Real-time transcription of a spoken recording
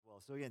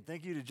So again,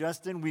 thank you to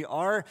Justin. We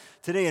are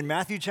today in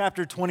Matthew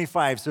chapter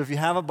 25. So if you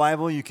have a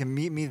Bible, you can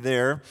meet me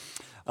there.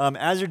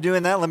 As you're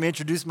doing that, let me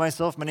introduce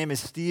myself. My name is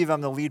Steve.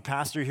 I'm the lead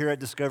pastor here at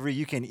Discovery.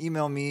 You can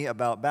email me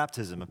about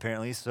baptism,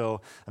 apparently.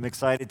 So I'm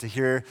excited to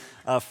hear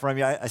from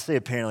you. I say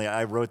apparently,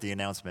 I wrote the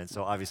announcement,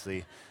 so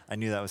obviously I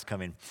knew that was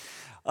coming.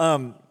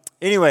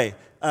 Anyway,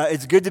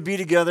 it's good to be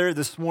together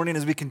this morning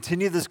as we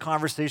continue this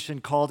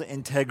conversation called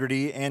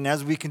integrity, and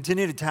as we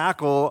continue to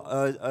tackle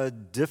a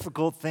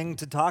difficult thing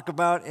to talk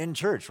about in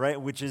church,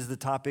 right, which is the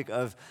topic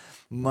of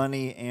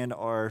money and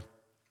our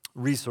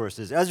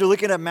resources. As you're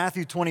looking at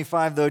Matthew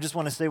 25, though, I just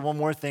want to say one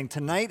more thing.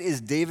 Tonight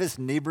is Davis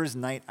Neighbors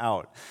Night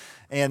Out.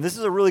 And this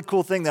is a really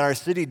cool thing that our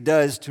city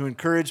does to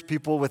encourage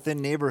people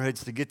within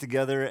neighborhoods to get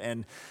together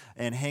and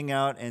hang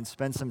out and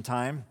spend some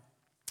time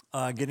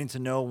getting to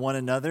know one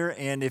another.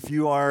 And if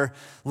you are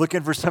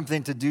looking for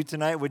something to do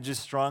tonight, would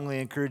just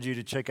strongly encourage you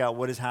to check out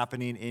what is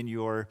happening in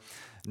your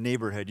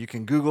neighborhood. You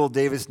can Google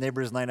Davis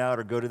Neighbors Night Out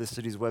or go to the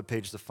city's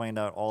webpage to find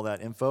out all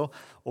that info,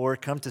 or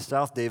come to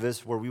South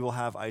Davis where we will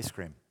have ice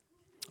cream.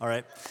 All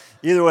right?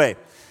 Either way,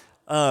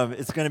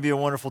 it's going to be a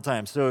wonderful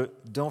time. So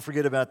don't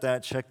forget about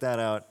that. Check that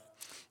out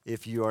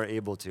if you are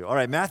able to. All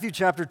right, Matthew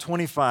chapter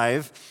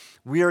 25.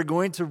 We are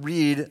going to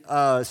read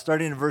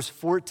starting in verse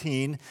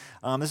 14.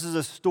 This is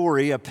a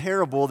story, a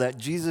parable that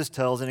Jesus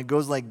tells, and it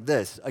goes like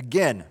this.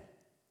 Again,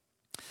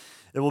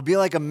 it will be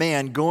like a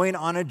man going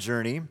on a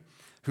journey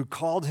who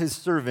called his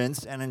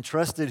servants and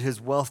entrusted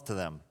his wealth to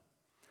them.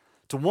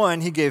 To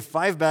one, he gave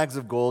 5 bags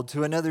of gold,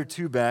 to another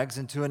 2 bags,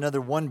 and to another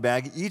 1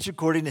 bag, each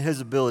according to his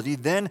ability.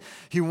 Then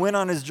he went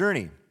on his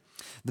journey.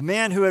 The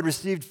man who had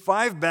received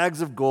 5 bags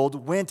of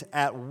gold went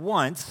at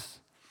once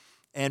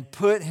and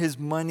put his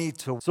money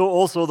to work. So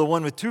also the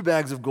one with 2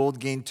 bags of gold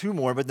gained 2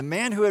 more. But the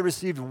man who had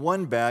received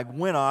 1 bag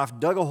went off,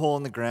 dug a hole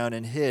in the ground,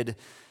 and hid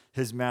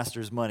his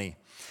master's money.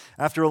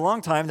 After a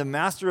long time, the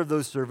master of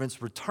those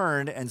servants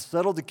returned and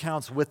settled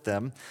accounts with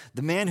them.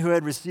 The man who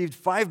had received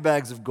 5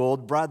 bags of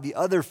gold brought the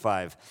other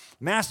 5.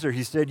 Master,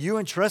 he said, you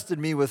entrusted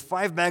me with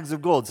 5 bags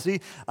of gold. See,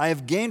 I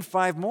have gained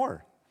 5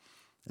 more.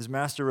 His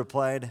master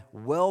replied,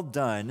 well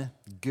done,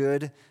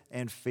 good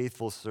and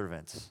faithful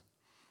servants.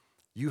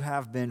 You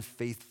have been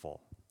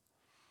faithful.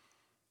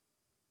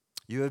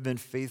 You have been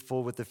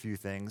faithful with a few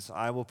things.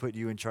 I will put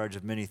you in charge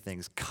of many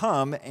things.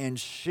 Come and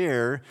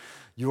share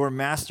your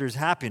master's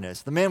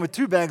happiness. The man with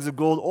 2 bags of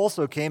gold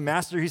also came.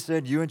 Master, he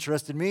said, you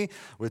entrusted me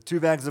with 2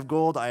 bags of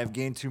gold. I have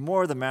gained 2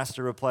 more. The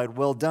master replied,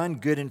 well done,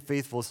 good and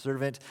faithful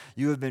servant.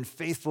 You have been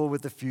faithful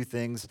with a few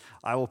things.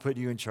 I will put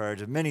you in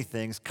charge of many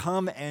things.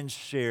 Come and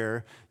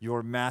share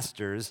your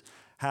master's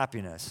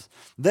happiness.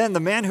 Then the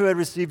man who had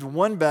received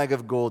 1 bag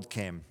of gold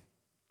came.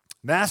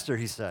 Master,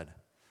 he said,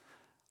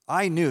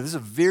 I knew, this is a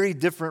very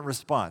different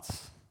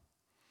response.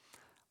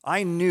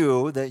 I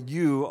knew that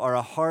you are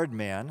a hard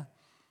man,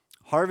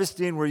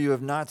 harvesting where you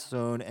have not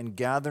sown and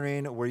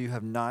gathering where you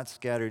have not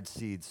scattered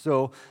seeds.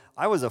 So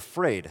I was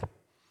afraid,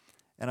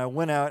 and I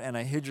went out and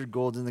I hid your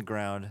gold in the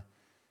ground.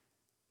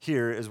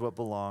 Here is what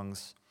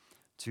belongs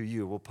to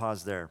you. We'll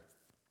pause there.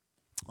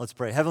 Let's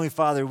pray. Heavenly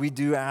Father, we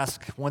do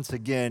ask once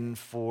again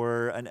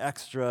for an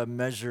extra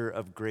measure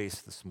of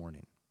grace this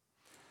morning.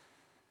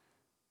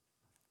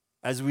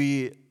 As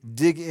we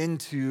dig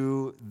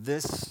into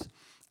this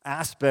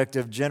aspect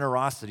of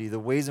generosity, the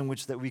ways in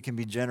which that we can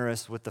be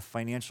generous with the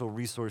financial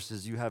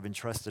resources you have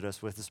entrusted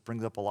us with, this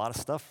brings up a lot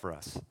of stuff for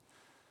us.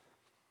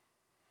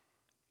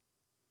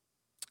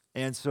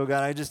 And so,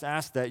 God, I just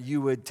ask that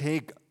you would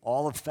take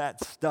all of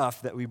that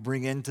stuff that we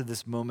bring into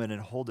this moment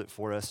and hold it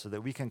for us so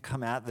that we can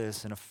come at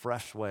this in a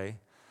fresh way,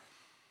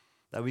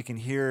 that we can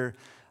hear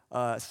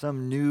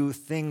some new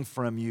thing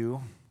from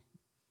you.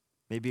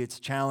 Maybe it's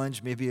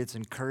challenge, maybe it's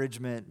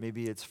encouragement,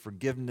 maybe it's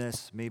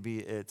forgiveness, maybe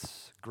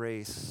it's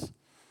grace.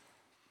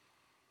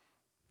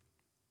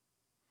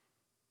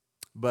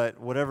 But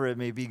whatever it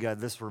may be, God,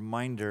 this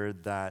reminder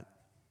that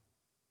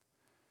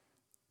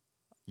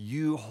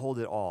you hold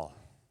it all.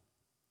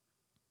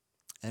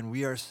 And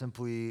we are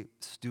simply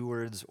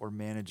stewards or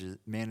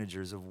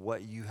managers of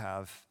what you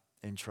have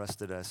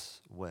entrusted us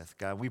with.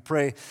 God, we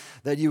pray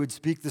that you would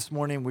speak this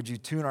morning. Would you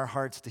tune our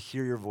hearts to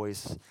hear your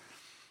voice?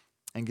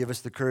 And give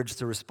us the courage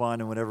to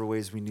respond in whatever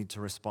ways we need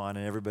to respond.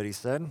 And everybody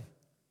said,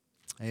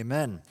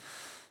 amen.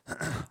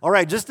 All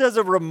right, just as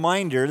a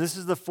reminder, this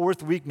is the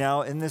 4th week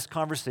now in this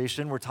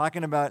conversation. We're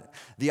talking about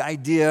the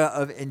idea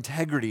of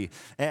integrity.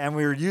 And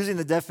we're using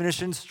the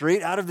definition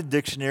straight out of the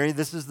dictionary.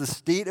 This is the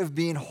state of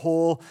being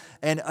whole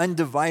and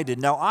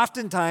undivided. Now,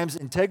 oftentimes,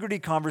 integrity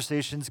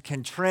conversations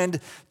can trend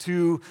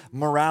to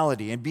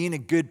morality and being a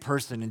good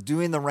person and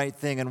doing the right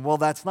thing. And while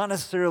that's not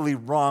necessarily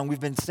wrong, we've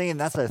been saying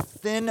that's a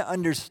thin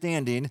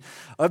understanding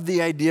of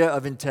the idea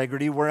of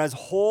integrity, whereas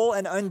whole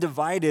and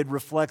undivided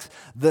reflects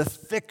the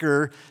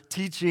thicker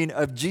teaching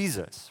of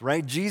Jesus,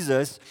 right?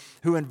 Jesus,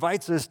 who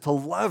invites us to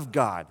love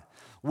God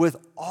with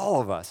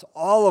all of us,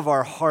 all of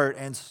our heart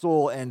and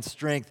soul and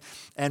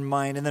strength and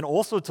mind, and then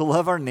also to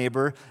love our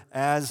neighbor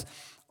as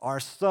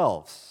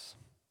ourselves.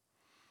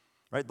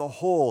 right? The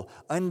whole,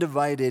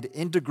 undivided,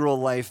 integral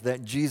life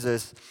that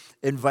Jesus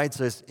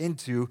invites us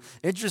into.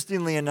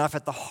 Interestingly enough,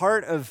 at the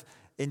heart of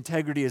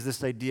integrity is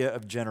this idea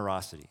of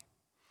generosity.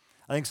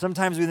 I think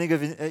sometimes we think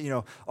of,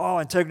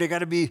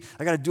 integrity,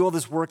 I got to do all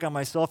this work on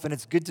myself, and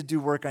it's good to do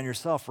work on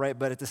yourself, right?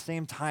 But at the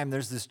same time,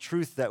 there's this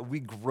truth that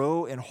we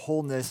grow in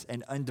wholeness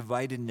and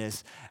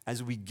undividedness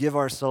as we give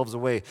ourselves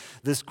away.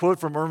 This quote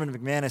from Erwin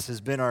McManus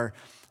has been our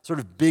sort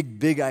of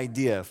big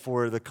idea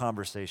for the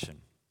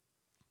conversation.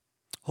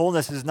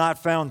 Wholeness is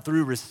not found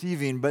through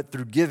receiving, but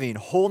through giving.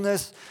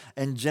 Wholeness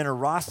and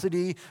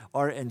generosity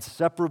are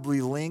inseparably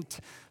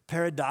linked.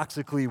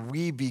 Paradoxically,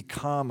 we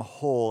become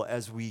whole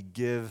as we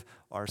give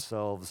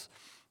ourselves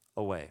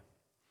away.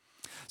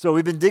 So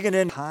we've been digging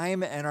in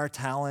time and our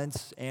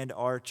talents and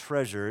our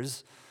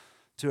treasures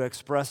to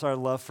express our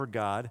love for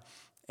God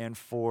and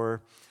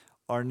for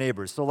our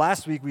neighbors. So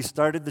last week we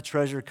started the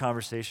treasure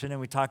conversation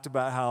and we talked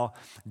about how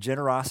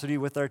generosity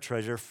with our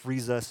treasure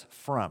frees us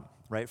from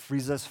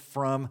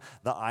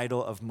the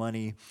idol of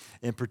money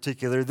in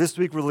particular. This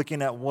week we're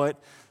looking at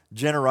what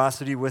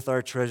generosity with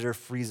our treasure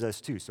frees us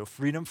to. So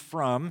freedom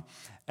from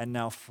and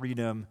now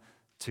freedom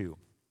to.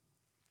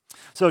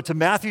 So to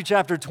Matthew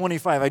chapter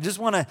 25, I just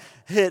want to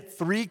hit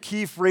three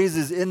key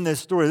phrases in this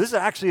story. This is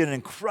actually an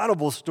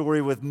incredible story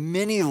with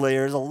many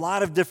layers, a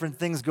lot of different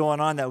things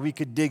going on that we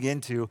could dig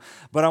into.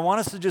 But I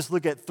want us to just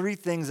look at three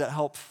things that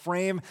help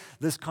frame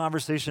this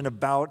conversation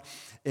about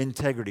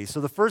integrity. So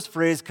the first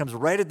phrase comes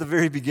right at the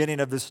very beginning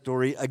of this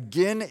story.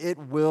 Again, it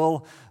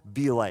will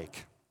be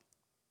like.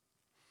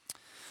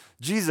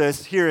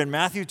 Jesus, here in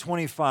Matthew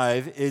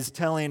 25, is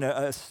telling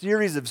a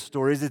series of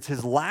stories. It's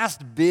his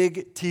last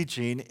big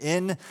teaching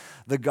in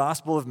the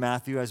Gospel of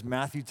Matthew, as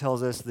Matthew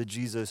tells us the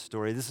Jesus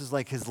story. This is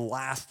like his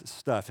last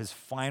stuff, his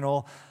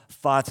final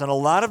thoughts. And a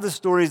lot of the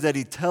stories that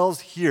he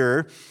tells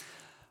here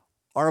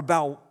are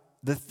about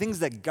the things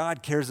that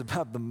God cares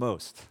about the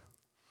most.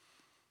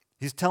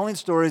 He's telling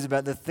stories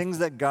about the things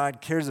that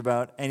God cares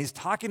about, and he's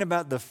talking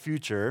about the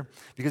future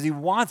because he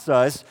wants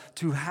us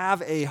to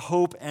have a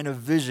hope and a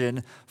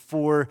vision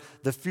for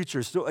the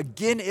future. So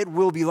again, it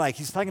will be like.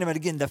 He's talking about,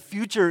 again, the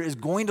future is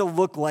going to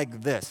look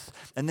like this.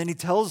 And then he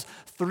tells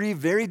three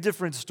very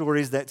different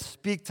stories that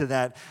speak to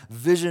that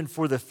vision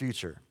for the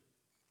future.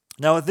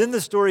 Now, within the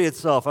story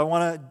itself, I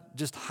want to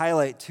just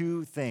highlight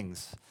two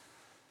things.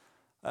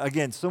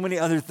 Again, so many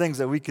other things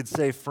that we could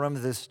say from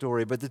this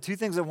story, but the two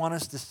things I want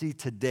us to see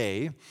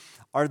today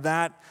are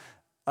that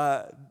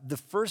the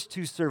first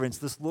two servants,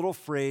 this little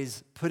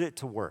phrase, put it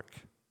to work,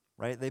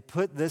 right? They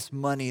put this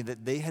money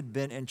that they had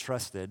been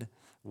entrusted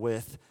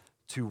with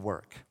to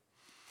work.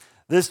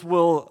 This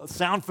will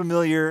sound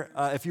familiar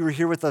if you were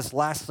here with us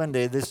last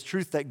Sunday, this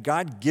truth that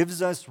God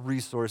gives us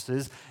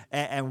resources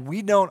and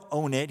we don't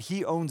own it.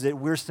 He owns it.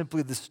 We're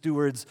simply the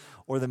stewards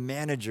or the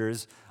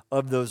managers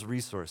of those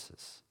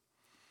resources.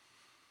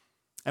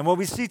 And what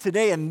we see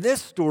today in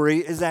this story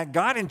is that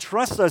God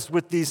entrusts us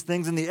with these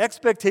things, and the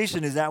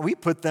expectation is that we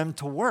put them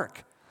to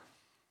work.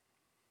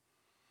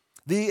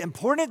 The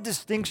important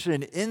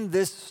distinction in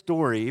this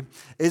story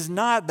is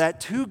not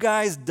that two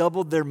guys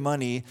doubled their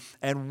money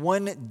and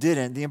one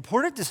didn't. The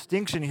important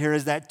distinction here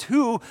is that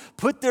two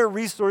put their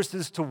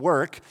resources to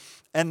work,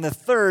 and the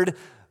third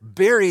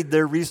buried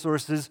their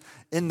resources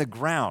in the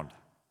ground.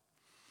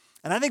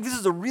 And I think this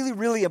is a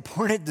really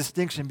important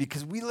distinction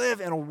because we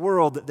live in a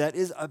world that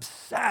is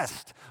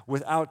obsessed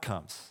with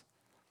outcomes.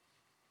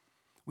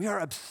 We are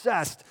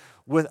obsessed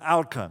with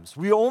outcomes.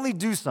 We only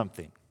do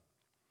something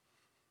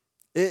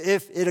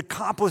if it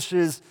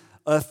accomplishes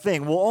a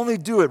thing. We'll only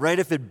do it, right,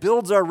 if it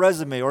builds our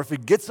resume or if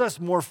it gets us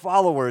more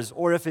followers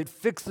or if it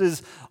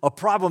fixes a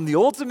problem. The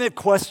ultimate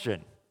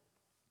question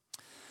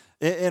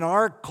in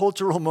our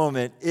cultural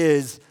moment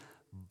is,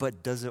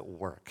 but does it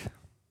work?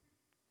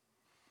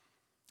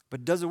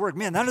 But does it work?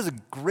 Man, that is a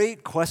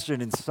great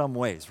question in some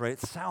ways, right?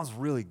 It sounds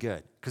really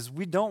good because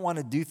we don't want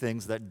to do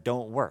things that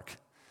don't work,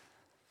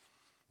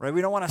 right? We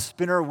don't want to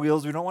spin our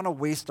wheels. We don't want to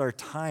waste our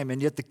time. And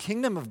yet the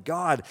kingdom of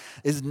God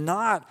is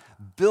not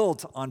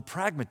built on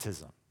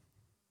pragmatism.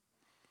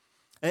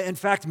 In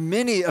fact,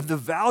 many of the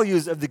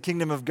values of the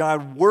kingdom of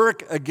God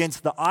work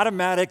against the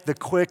automatic, the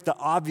quick, the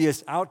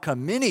obvious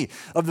outcome. Many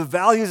of the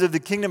values of the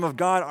kingdom of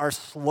God are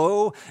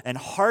slow and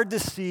hard to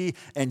see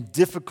and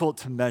difficult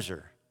to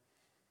measure.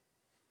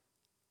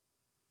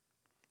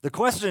 The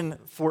question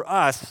for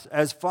us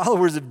as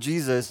followers of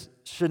Jesus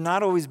should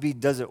not always be,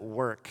 does it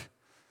work?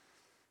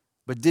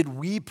 But did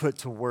we put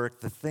to work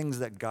the things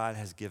that God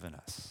has given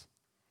us?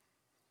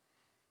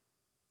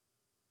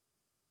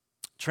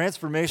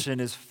 Transformation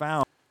is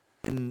found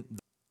in,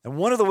 and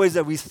one of the ways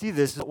that we see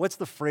this, what's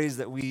the phrase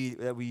that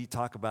we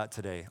talk about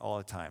today all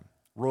the time?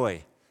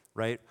 ROI,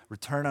 right?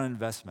 Return on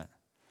investment.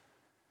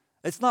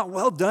 It's not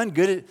well done,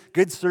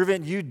 good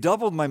servant, you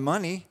doubled my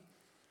money.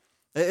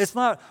 It's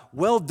not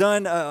well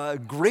done,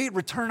 great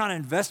return on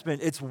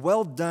investment. It's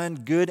well done,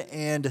 good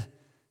and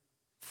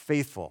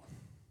faithful.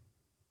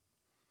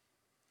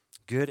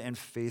 Good and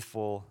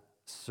faithful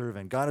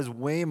servant. God is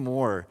way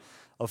more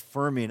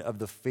affirming of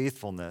the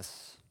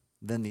faithfulness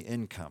than the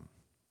income.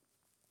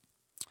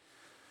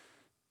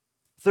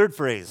 Third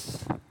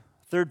phrase.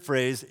 Third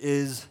phrase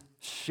is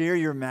share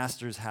your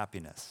master's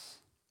happiness.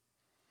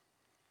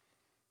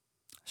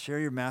 Share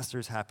your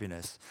master's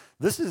happiness.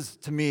 This is,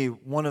 to me,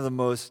 one of the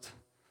most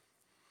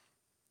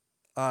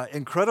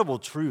incredible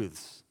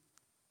truths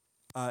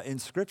in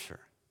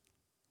Scripture.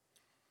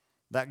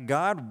 That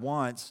God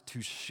wants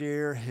to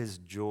share his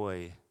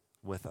joy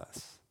with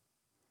us.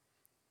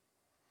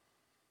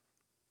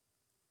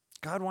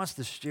 God wants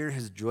to share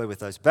his joy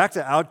with us. Back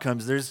to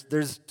outcomes,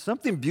 there's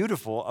something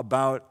beautiful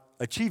about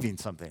achieving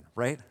something,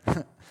 right?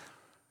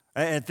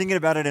 And thinking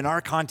about it in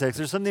our context,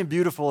 there's something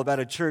beautiful about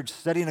a church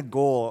setting a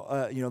goal.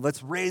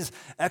 Let's raise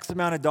X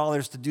amount of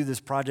dollars to do this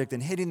project,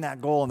 and hitting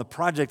that goal, and the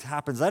project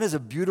happens. That is a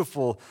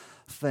beautiful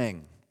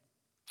thing.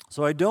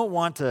 So I don't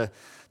want to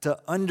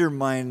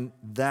undermine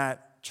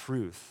that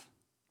truth.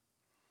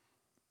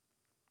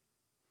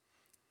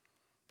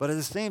 But at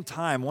the same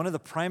time, one of the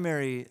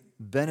primary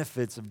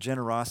benefits of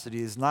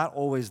generosity is not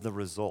always the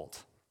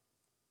result.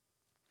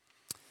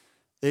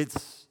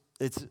 It's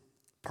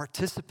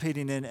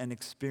participating in and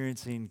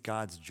experiencing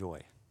God's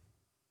joy.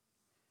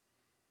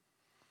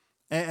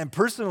 And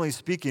personally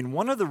speaking,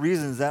 one of the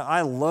reasons that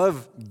I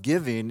love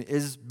giving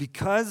is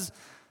because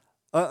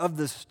of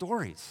the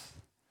stories.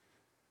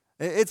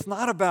 It's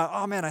not about,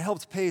 oh man, I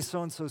helped pay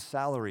so-and-so's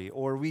salary,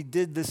 or we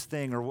did this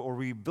thing, or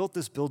we built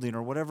this building,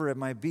 or whatever it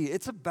might be.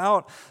 It's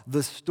about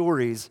the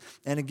stories.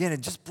 And again,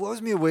 it just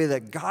blows me away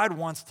that God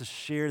wants to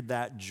share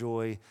that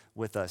joy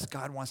with us.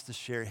 God wants to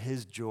share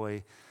his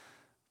joy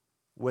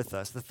with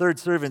us. The third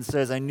servant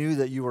says, I knew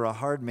that you were a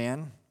hard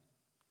man,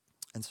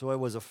 and so I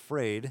was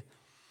afraid,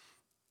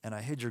 and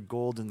I hid your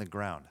gold in the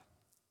ground.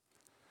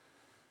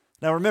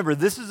 Now remember,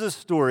 this is a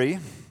story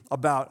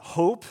about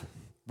hope,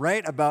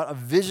 right? About a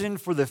vision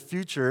for the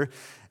future,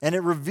 and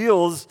it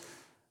reveals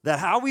that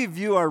how we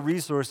view our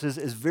resources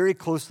is very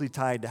closely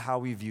tied to how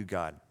we view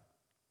God.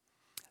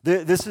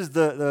 This is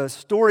the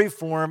story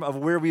form of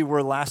where we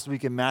were last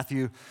week in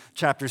Matthew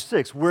chapter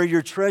 6. Where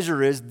your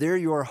treasure is, there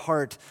your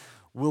heart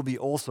will be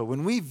also.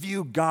 When we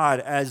view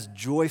God as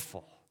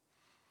joyful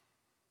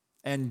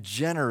and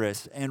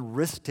generous and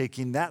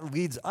risk-taking, that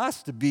leads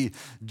us to be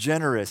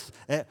generous,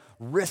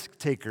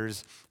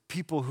 risk-takers,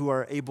 people who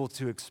are able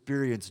to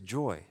experience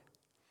joy.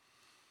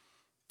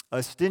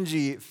 A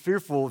stingy,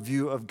 fearful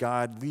view of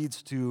God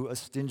leads to a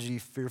stingy,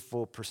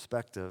 fearful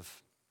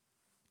perspective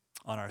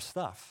on our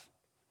stuff.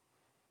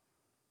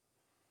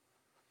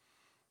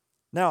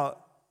 Now,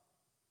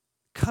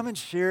 come and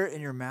share in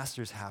your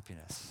master's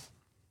happiness.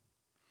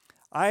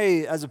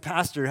 I, as a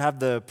pastor, have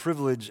the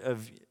privilege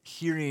of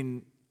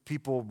hearing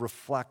people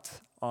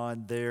reflect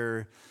on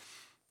their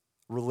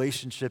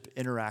relationship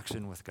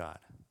interaction with God.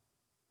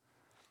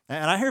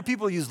 And I hear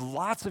people use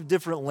lots of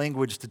different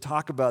language to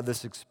talk about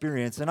this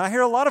experience, and I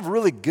hear a lot of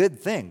really good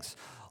things.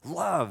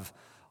 Love,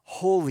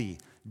 holy,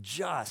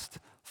 just,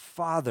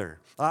 Father.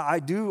 I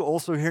do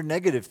also hear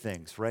negative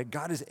things, right?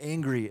 God is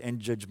angry and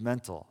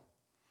judgmental.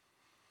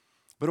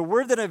 But a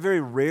word that I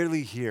very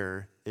rarely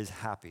hear is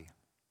happy.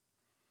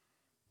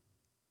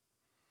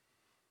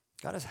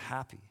 God is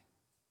happy,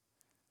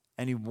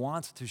 and he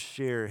wants to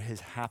share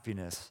his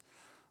happiness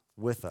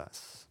with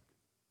us.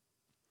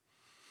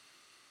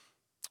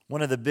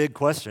 One of the big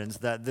questions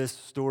that this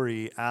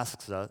story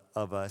asks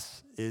of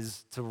us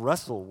is to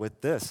wrestle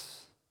with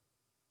this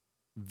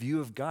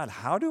view of God.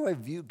 How do I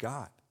view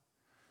God?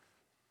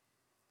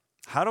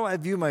 How do I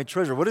view my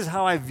treasure? What does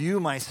how I view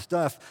my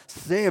stuff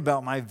say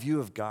about my view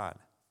of God?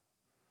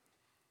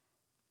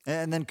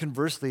 And then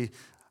conversely,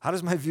 how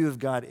does my view of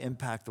God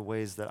impact the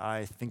ways that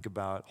I think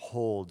about,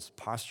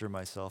 posture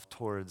myself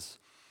towards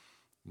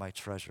my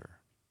treasure?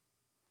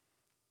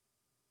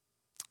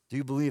 Do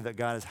you believe that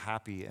God is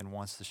happy and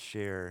wants to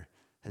share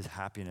his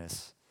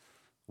happiness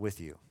with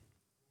you?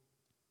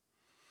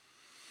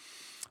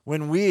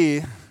 When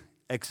we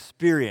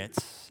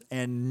experience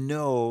and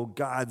know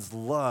God's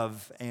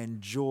love and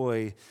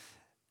joy,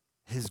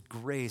 his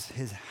grace,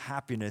 his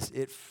happiness,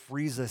 it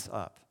frees us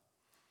up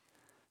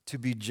to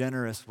be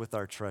generous with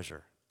our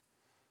treasure.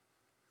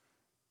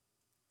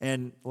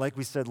 And like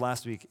we said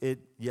last week, it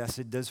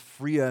does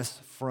free us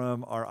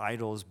from our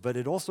idols, but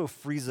it also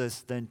frees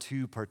us then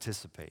to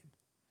participate.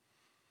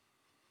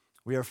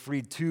 We are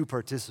free to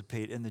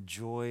participate in the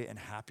joy and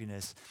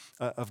happiness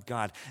of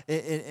God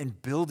in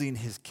building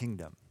his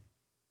kingdom.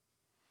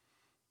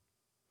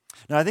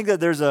 Now, I think that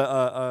there's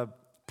a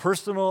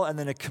personal and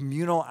then a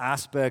communal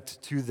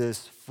aspect to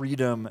this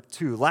freedom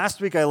too.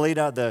 Last week, I laid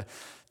out the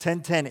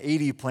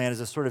 10-10-80 plan as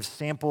a sort of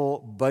sample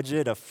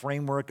budget, a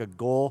framework, a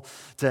goal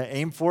to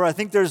aim for. I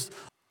think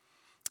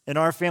in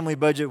our family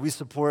budget, we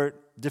support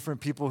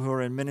different people who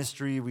are in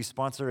ministry. We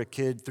sponsor a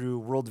kid through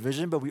World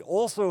Vision, but we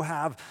also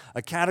have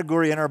a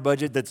category in our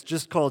budget that's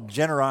just called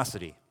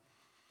generosity.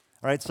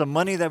 All right, some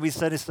money that we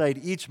set aside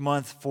each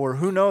month for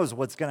who knows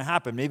what's going to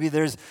happen. Maybe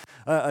there's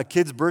a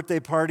kid's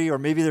birthday party, or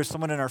maybe there's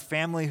someone in our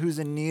family who's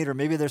in need, or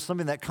maybe there's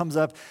something that comes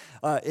up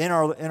in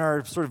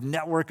our sort of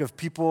network of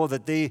people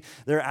that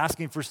they're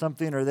asking for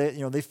something, or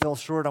they fell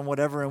short on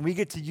whatever, and we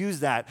get to use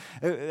that.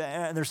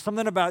 And there's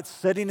something about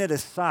setting it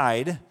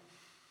aside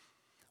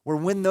where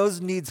when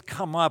those needs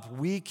come up,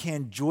 we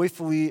can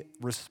joyfully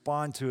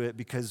respond to it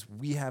because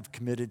we have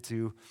committed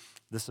to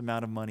this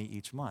amount of money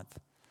each month.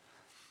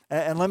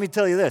 And let me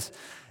tell you this,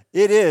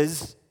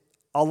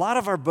 a lot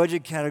of our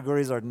budget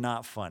categories are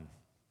not fun,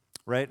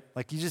 right?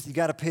 Like you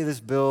got to pay this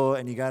bill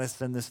and you got to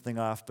send this thing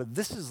off, but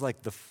this is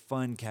like the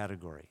fun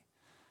category.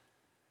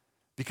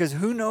 Because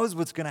who knows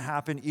what's going to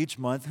happen each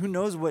month? Who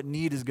knows what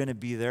need is going to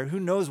be there? Who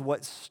knows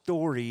what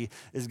story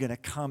is going to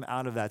come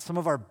out of that? Some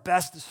of our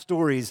best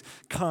stories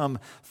come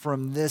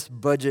from this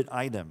budget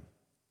item.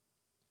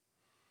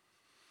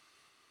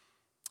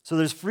 So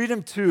there's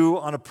freedom too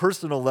on a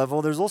personal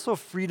level. There's also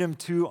freedom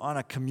too on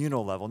a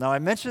communal level. Now, I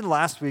mentioned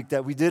last week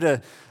that we did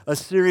a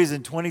series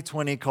in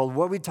 2020 called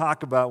What We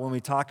Talk About When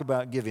We Talk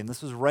About Giving.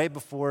 This was right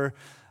before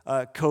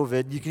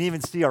COVID. You can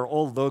even see our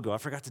old logo. I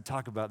forgot to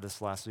talk about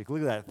this last week.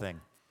 Look at that thing.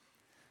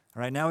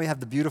 All right, now we have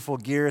the beautiful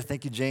gear.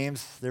 Thank you,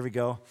 James. There we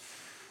go.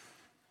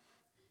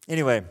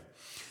 Anyway,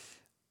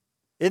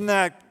 in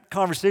that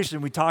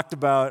conversation, we talked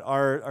about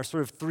our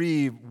sort of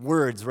three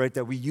words, right,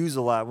 that we use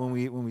a lot when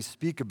we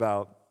speak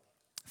about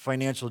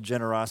financial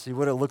generosity,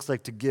 what it looks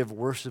like to give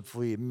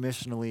worshipfully,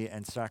 missionally,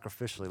 and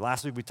sacrificially.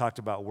 Last week, we talked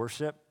about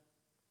worship.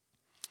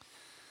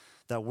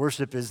 That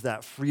worship is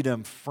that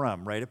freedom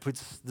from, right?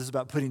 This is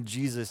about putting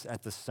Jesus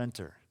at the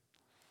center.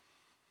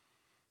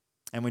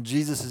 And when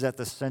Jesus is at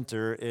the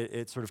center,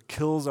 it sort of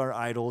kills our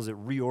idols. It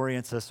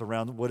reorients us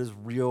around what is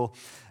real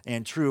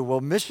and true.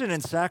 Well, mission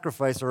and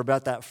sacrifice are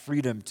about that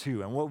freedom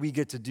too, and what we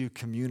get to do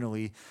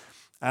communally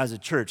as a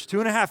church.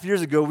 2.5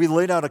 years ago, we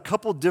laid out a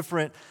couple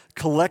different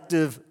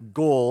collective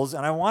goals,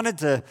 and I wanted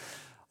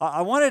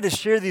to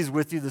share these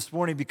with you this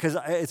morning because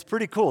it's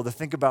pretty cool to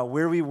think about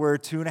where we were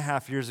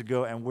 2.5 years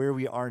ago and where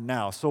we are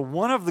now. So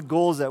one of the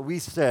goals that we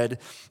said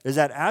is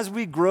that as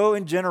we grow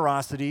in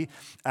generosity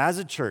as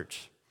a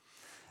church,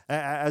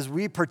 as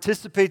we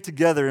participate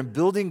together in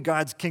building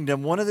God's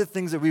kingdom, one of the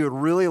things that we would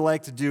really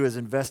like to do is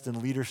invest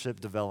in leadership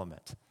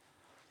development.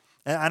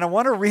 And I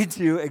want to read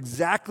to you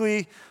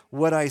exactly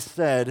what I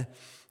said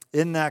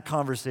in that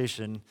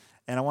conversation,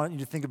 and I want you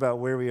to think about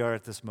where we are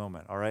at this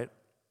moment, all right?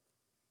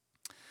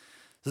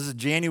 This is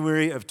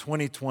January of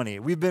 2020.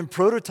 We've been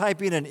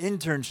prototyping an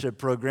internship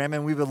program,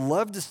 and we would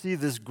love to see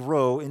this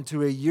grow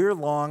into a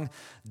year-long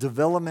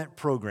development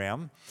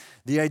program.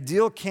 The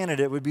ideal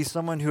candidate would be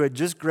someone who had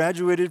just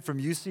graduated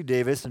from UC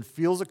Davis and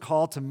feels a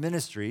call to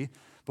ministry,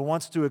 but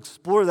wants to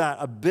explore that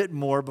a bit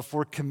more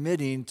before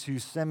committing to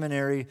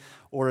seminary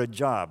or a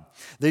job.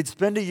 They'd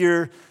spend a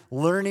year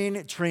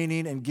learning,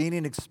 training, and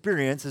gaining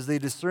experience as they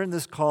discern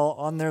this call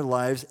on their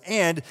lives,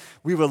 and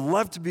we would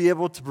love to be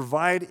able to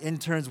provide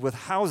interns with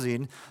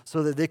housing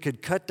so that they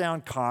could cut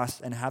down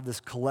costs and have this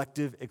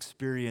collective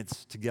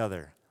experience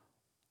together.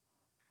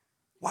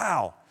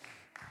 Wow.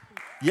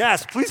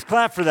 Yes, please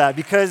clap for that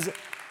because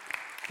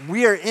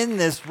we are in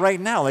this right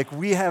now. Like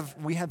we have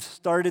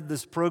started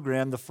this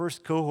program. The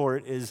first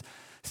cohort is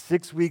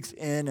 6 weeks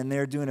in, and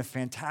they're doing a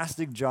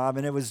fantastic job.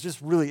 And it was just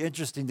really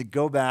interesting to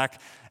go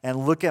back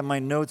and look at my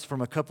notes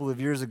from a couple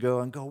of years ago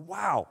and go,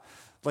 wow,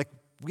 like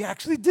we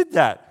actually did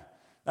that.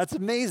 That's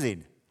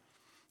amazing.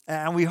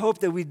 And we hope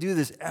that we do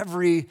this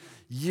every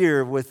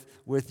year with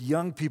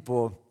young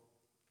people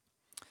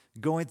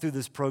going through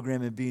this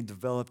program and being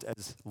developed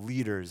as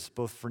leaders,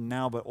 both for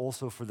now but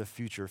also for the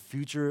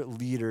future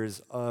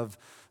leaders of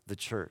the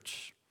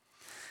church.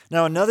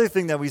 Now, another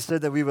thing that we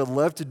said that we would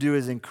love to do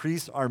is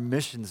increase our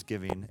missions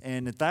giving.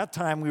 And at that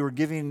time, we were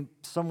giving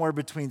somewhere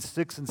between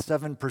 6 and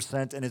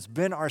 7%, and it's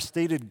been our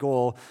stated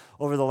goal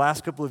over the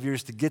last couple of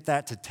years to get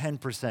that to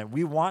 10%.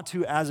 We want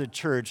to, as a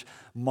church,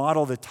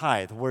 model the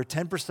tithe, where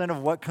 10%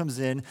 of what comes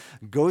in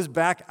goes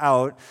back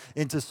out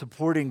into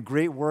supporting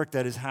great work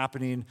that is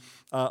happening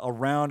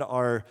around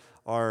our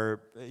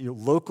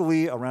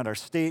locally, around our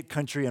state,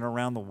 country, and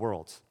around the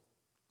world.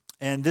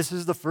 And this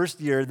is the first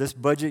year, this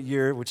budget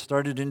year, which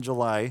started in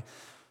July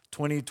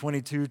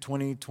 2022,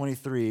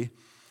 2023,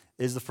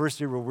 is the first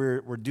year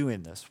where we're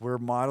doing this. We're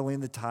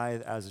modeling the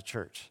tithe as a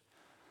church.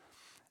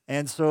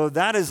 And so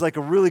that is like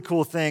a really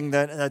cool thing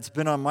that's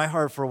been on my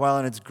heart for a while,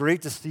 and it's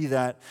great to see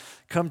that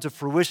come to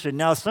fruition.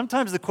 Now,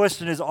 sometimes the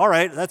question is, all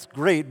right, that's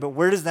great, but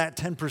where does that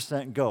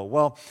 10% go?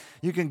 Well,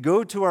 you can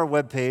go to our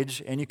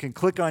webpage, and you can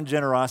click on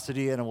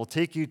generosity, and it will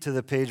take you to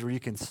the page where you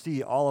can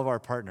see all of our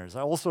partners.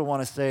 I also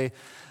want to say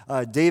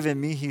Dave and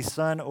Mihi's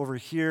son over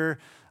here,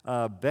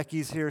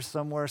 Becky's here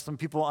somewhere, some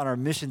people on our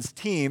missions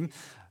team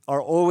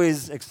are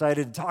always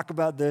excited to talk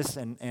about this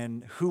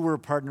and who we're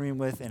partnering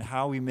with and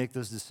how we make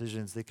those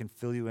decisions. They can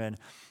fill you in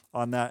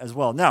on that as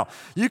well. Now,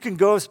 you can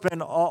go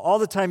spend all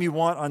the time you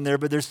want on there,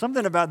 but there's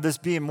something about this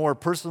being more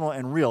personal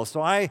and real.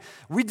 So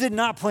we did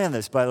not plan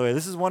this, by the way.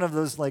 This is one of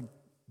those, like,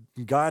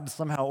 God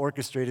somehow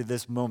orchestrated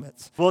this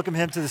moments. Welcome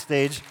him to the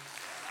stage.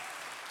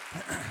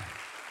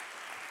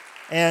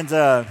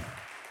 And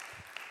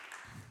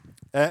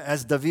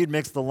as David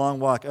makes the long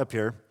walk up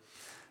here,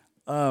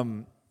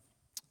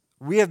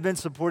 we have been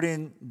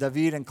supporting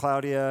David and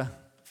Claudia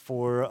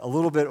for a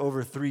little bit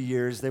over 3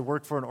 years. They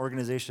work for an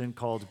organization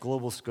called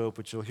Global Scope,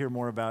 which you'll hear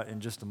more about in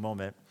just a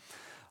moment.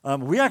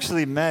 We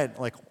actually met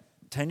like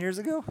 10 years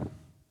ago?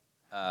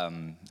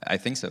 I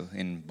think so.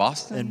 In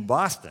Boston? In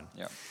Boston.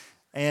 Yeah.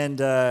 And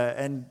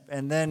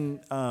then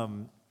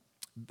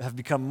have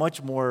become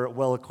much more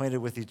well acquainted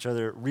with each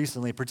other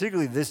recently,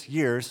 particularly this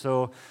year.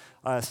 So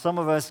some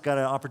of us got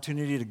an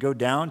opportunity to go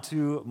down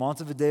to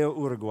Montevideo,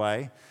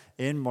 Uruguay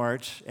in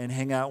March and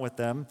hang out with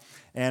them.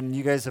 And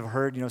you guys have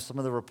heard, some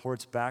of the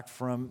reports back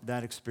from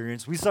that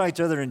experience. We saw each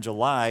other in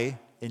July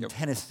in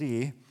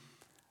Tennessee,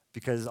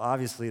 because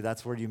obviously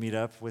that's where you meet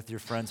up with your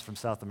friends from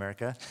South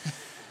America.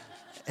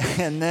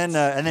 And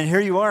then here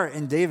you are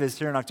in Davis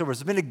here in October. So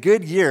it's been a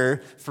good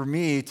year for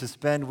me to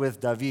spend with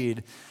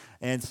David.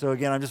 And so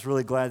again, I'm just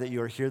really glad that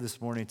you are here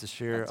this morning to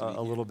share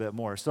a little bit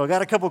more. So I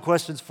got a couple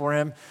questions for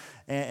him,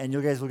 and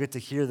you guys will get to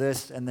hear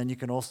this, and then you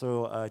can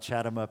also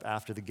chat him up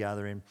after the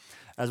gathering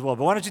as well.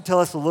 But why don't you tell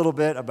us a little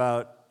bit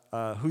about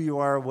who you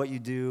are, what you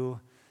do,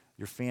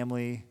 your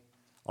family,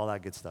 all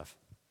that good stuff.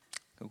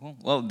 Cool.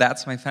 Well,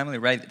 that's my family,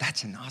 right?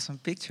 That's an awesome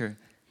picture.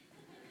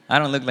 I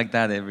don't look like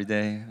that every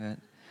day.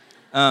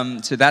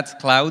 But, so that's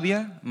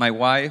Claudia, my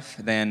wife,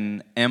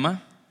 then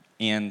Emma,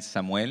 and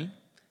Samuel.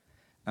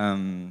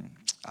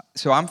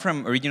 So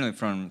I'm originally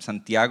from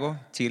Santiago,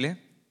 Chile.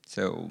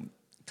 So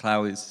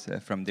Clau is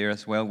from there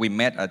as well. We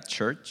met at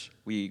church.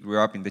 We grew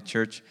up in the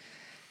church.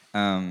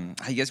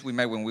 I guess we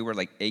met when we were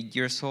like 8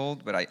 years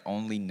old, but I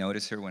only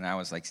noticed her when I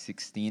was like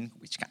 16,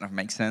 which kind of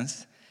makes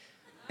sense.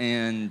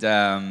 And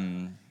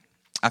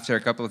after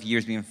a couple of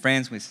years being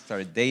friends, we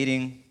started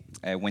dating.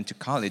 I went to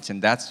college,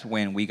 and that's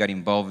when we got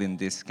involved in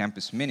this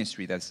campus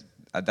ministry that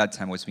at that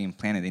time was being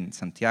planted in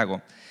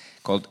Santiago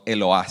called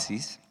El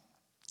Oasis.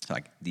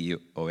 Like the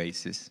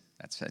Oasis,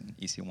 that's an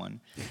easy one.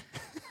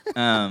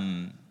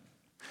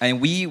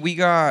 And we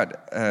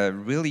got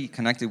really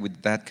connected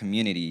with that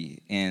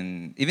community.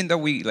 And even though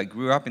we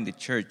grew up in the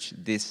church,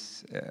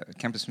 this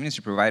campus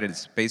ministry provided a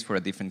space for a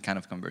different kind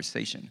of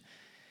conversation.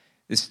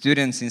 The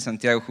students in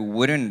Santiago who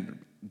wouldn't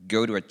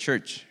go to a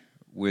church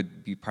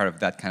would be part of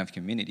that kind of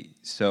community.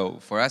 So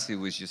for us, it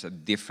was just a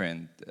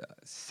different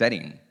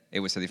setting.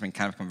 It was a different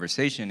kind of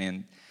conversation.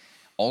 And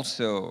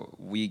also,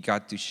 we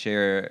got to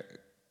share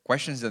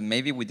questions that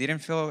maybe we didn't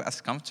feel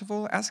as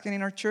comfortable asking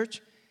in our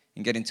church,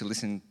 and getting to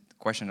listen to the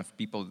question of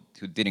people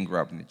who didn't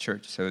grow up in the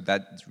church. So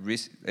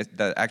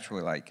that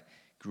actually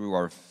grew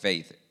our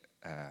faith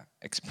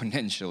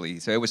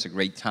exponentially. So it was a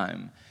great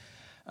time.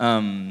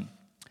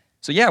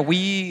 So yeah,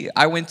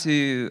 I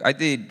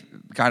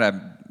got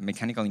a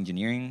mechanical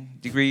engineering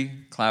degree.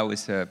 Clau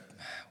is a,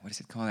 what is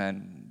it called, a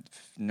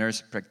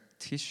nurse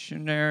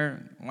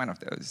practitioner, one of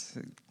those.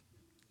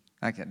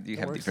 You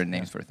have different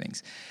names for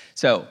things.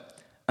 So,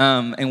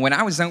 and when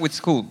I was done with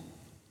school,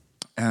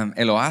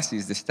 El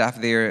Oasis, the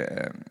staff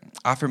there,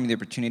 offered me the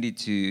opportunity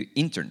to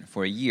intern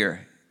for a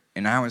year.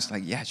 And I was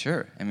like, yeah,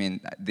 sure. I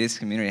mean, this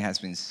community has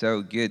been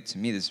so good to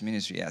me. This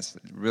ministry has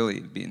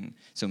really been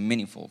so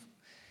meaningful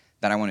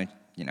that I want to,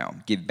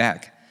 give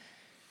back.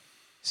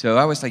 So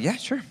I was like, yeah,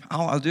 sure.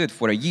 I'll do it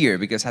for a year,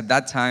 because at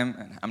that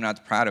time, I'm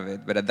not proud of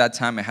it, but at that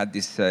time I had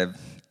this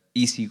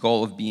easy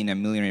goal of being a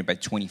millionaire by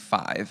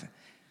 25.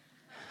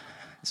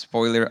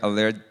 Spoiler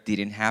alert,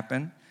 didn't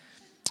happen.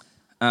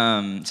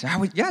 So I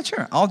would, yeah,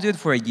 sure, I'll do it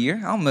for a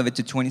year. I'll move it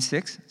to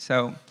 26.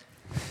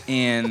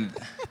 And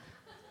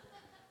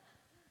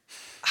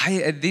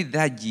I did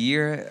that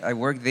year. I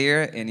worked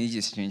there, and it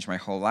just changed my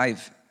whole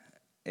life.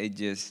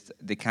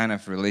 The kind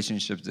of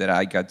relationships that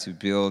I got to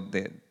build,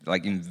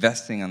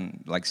 investing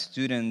in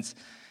students,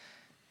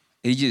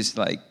 it just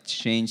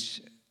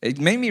changed. It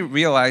made me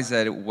realize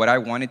that what I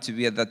wanted to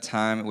be at that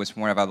time was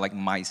more about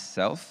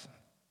myself.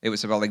 It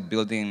was about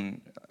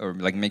building or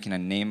making a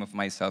name of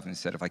myself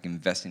instead of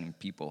investing in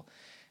people.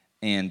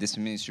 And this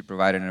ministry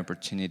provided an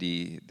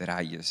opportunity that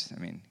I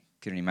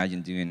couldn't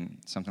imagine doing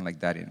something like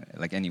that in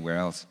anywhere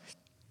else.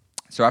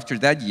 So after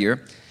that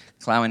year,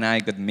 Clau and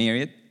I got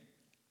married,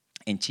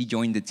 and she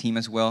joined the team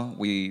as well.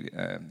 We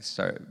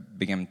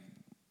began.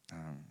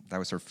 That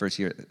was our first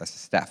year as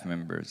staff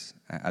members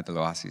at the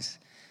Oasis.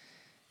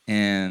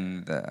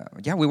 And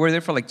we were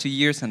there for 2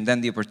 years, and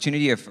then the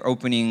opportunity of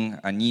opening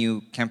a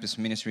new campus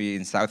ministry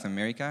in South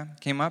America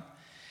came up.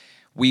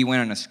 I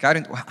went on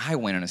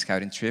a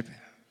scouting trip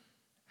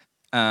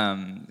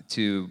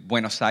to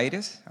Buenos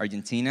Aires,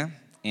 Argentina,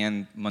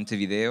 and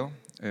Montevideo,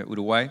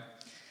 Uruguay.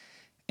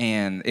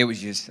 And it was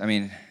just,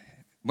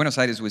 Buenos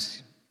Aires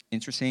was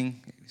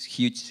interesting. It's a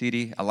huge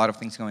city, a lot of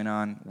things going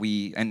on.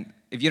 And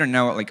if you don't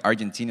know,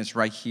 Argentina's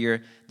right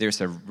here. There's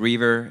a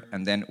river,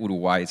 and then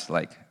Uruguay is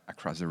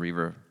across the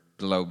river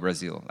below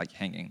Brazil,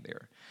 hanging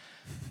there.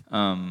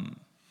 And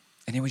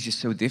it was just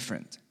so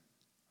different.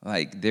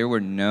 There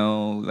were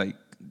no,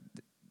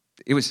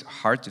 it was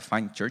hard to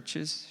find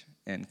churches,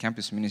 and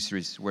campus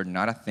ministries were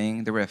not a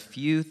thing. There were a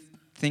few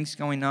things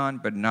going on,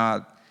 but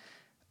not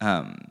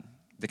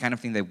the kind of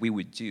thing that we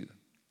would do.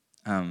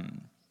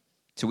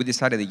 So we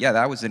decided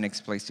that was the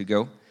next place to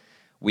go.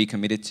 We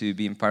committed to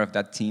being part of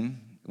that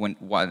team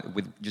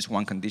with just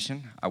one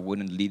condition: I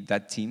wouldn't lead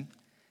that team,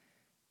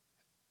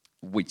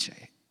 which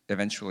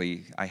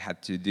eventually I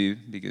had to do,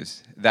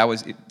 because that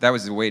was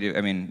the way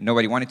to.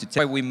 Nobody wanted to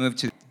take. We moved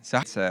to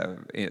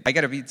I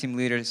got to be team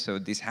leader, so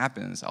this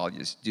happens, I'll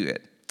just do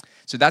it.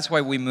 So that's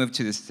why we moved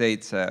to the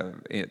States,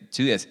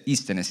 to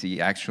East Tennessee,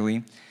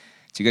 actually,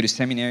 to go to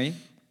seminary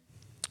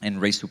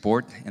and raise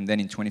support. And then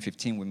in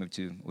 2015, we moved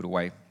to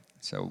Uruguay.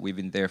 So we've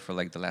been there for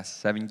like the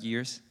last 7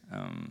 years.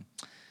 And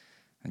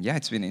yeah,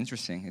 it's been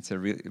interesting. It's a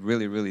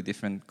really, really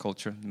different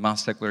culture,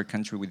 most secular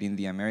country within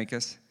the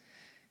Americas.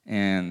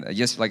 And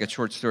just like a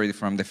short story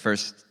from the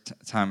first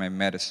time I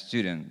met a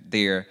student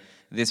there,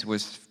 this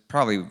was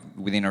probably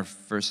within our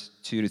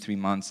first 2 to 3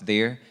 months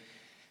there.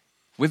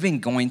 We've been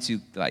going to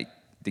like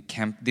the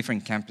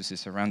different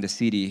campuses around the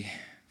city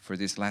for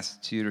this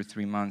last 2 to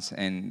 3 months,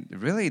 and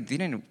really it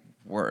didn't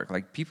work.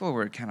 Like people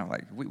were kind of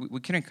like, we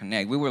couldn't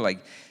connect. We were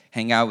like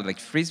hang out with like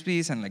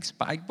frisbees and like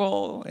spike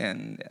ball,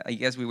 and I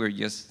guess we were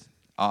just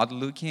odd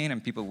looking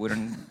and people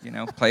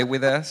wouldn't, play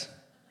with us.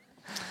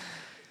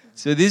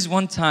 So this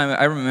one time,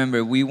 I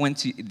remember we went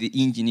to the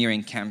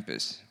engineering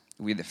campus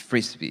with a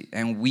frisbee,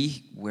 and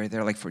we were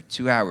there like for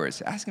 2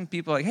 hours asking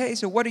people like, hey,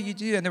 so what do you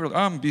do? And they were like, oh,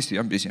 I'm busy,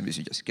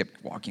 just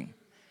kept walking.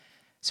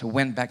 So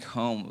went back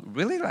home,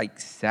 really like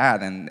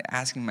sad and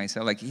asking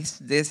myself like, is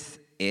this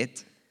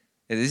it?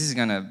 This is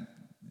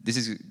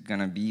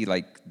gonna be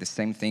like the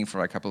same thing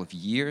for a couple of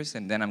years,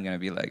 and then I'm gonna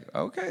be like,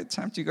 okay, it's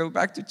time to go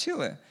back to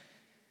Chile.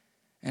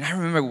 And I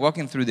remember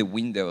walking through the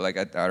window like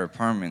at our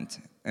apartment,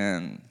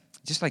 and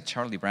just like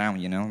Charlie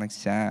Brown, like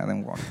sad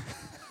and walking.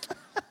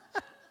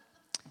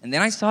 And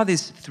then I saw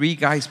these 3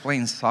 guys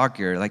playing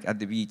soccer like at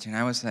the beach, and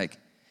I was like,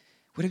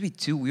 would it be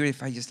too weird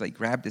if I just like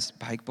grab this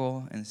spike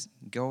ball and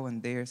go in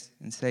there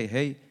and say,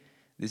 hey,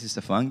 this is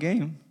a fun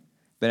game,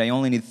 but I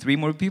only need 3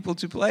 more people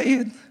to play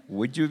it.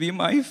 Would you be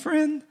my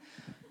friend?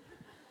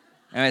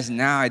 And I said,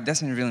 no, it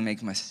doesn't really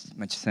make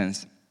much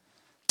sense.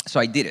 So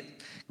I did it.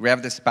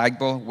 Grabbed the spike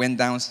ball, went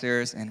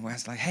downstairs, and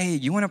was like, hey,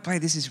 you want to play?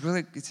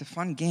 It's a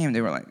fun game.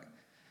 They were like,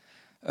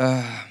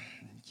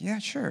 yeah,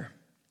 sure.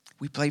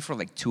 We played for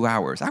like 2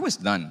 hours. I was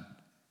done.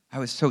 I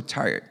was so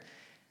tired.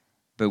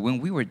 But when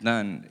we were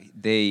done,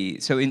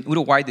 so in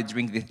Uruguay, they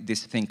drink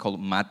this thing called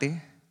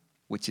mate,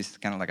 which is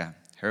kind of like a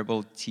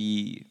herbal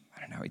tea.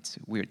 I don't know, it's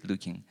weird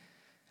looking.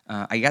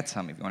 I got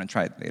some if you want to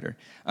try it later.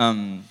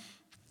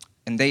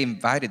 And they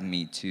invited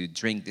me to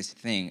drink this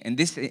thing. And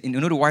in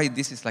Uruguay,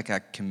 this is like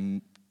a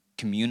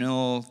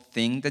communal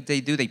thing that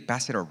they do. They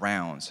pass it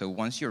around. So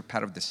once you're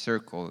part of the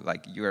circle,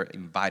 like you're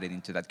invited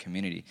into that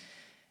community.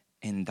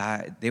 And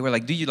they were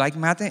like, do you like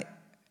mate?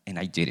 And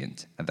I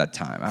didn't at that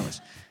time.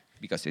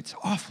 Because it's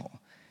awful.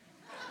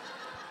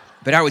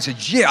 But I was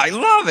like, yeah, I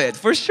love it,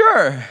 for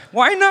sure.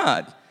 Why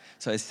not?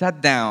 So I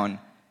sat down,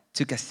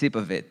 took a sip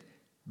of it,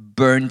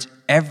 burned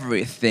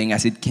everything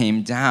as it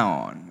came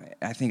down.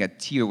 I think a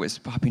tear was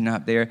popping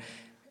up there.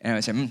 And I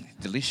was like,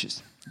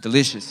 delicious,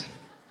 delicious.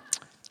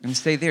 And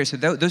stay there. So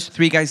those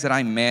 3 guys that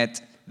I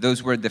met,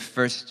 those were the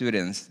first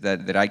students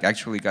that I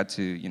actually got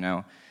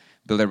to,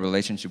 build a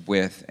relationship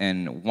with.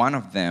 And one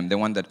of them, the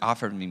one that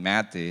offered me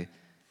mate,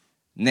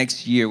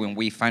 next year when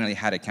we finally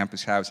had a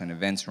campus house and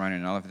events running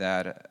and all of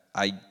that,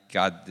 I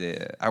got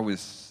the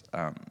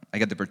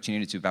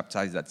opportunity to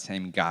baptize that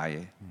same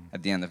guy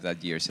at the end of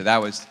that year. So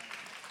that was,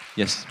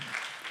 yes.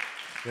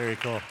 Very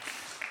cool.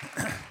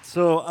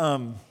 So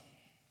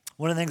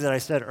one of the things that I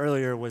said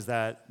earlier was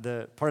that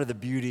the part of the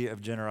beauty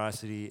of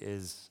generosity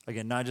is,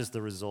 again, not just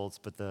the results,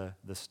 but the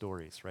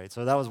stories, right?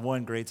 So that was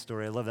one great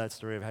story. I love that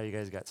story of how you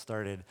guys got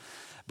started.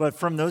 But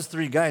from those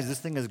 3 guys, this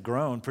thing has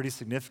grown pretty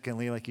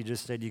significantly. Like you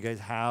just said, you guys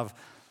have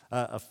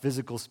a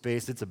physical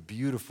space. It's a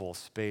beautiful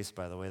space,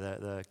 by the way,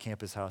 the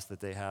campus house that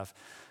they have.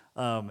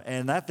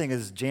 And that thing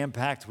is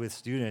jam-packed with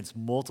students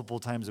multiple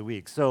times a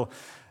week. So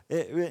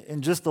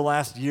in just the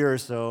last year or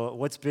so,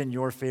 what's been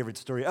your favorite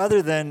story?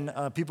 Other than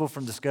people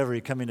from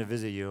Discovery coming to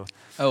visit you,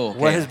 okay.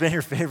 What has been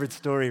your favorite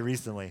story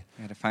recently?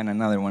 I got to find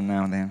another one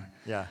now then.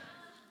 Yeah.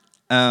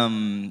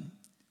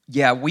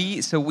 Yeah,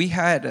 we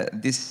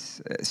had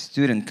this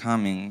student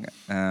coming,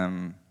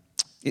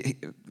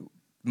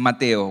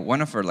 Mateo,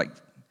 one of our, like,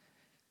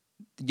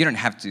 you don't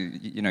have to,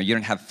 you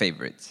don't have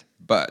favorites,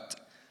 but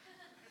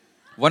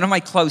one of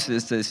my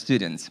closest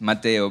students,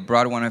 Mateo,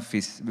 brought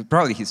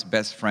probably his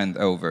best friend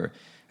over.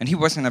 And he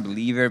wasn't a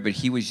believer, but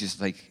he was just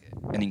like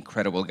an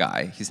incredible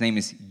guy. His name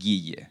is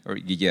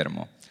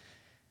Guillermo.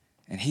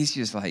 And he's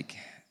just like,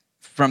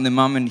 from the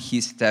moment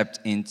he stepped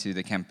into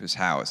the campus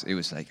house, it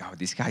was like, oh,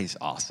 this guy is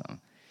awesome.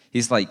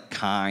 He's like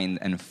kind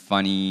and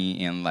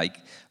funny and like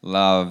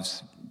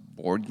loves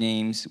board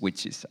games,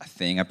 which is a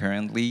thing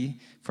apparently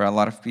for a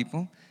lot of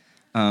people.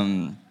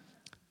 And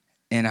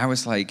I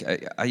was like,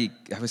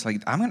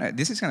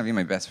 this is gonna be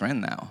my best friend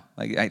now.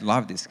 Like, I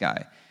love this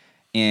guy.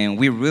 And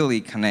we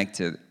really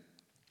connected.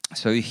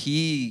 So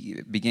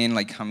he began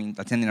like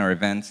attending our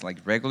events like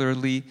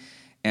regularly,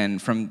 and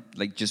from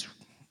like just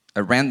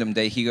a random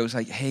day, he goes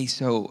like, hey,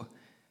 so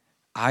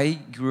I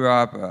grew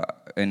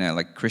up in a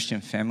like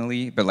Christian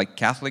family, but like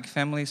Catholic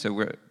family, so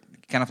we're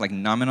kind of like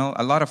nominal.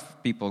 A lot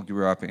of people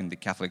grew up in the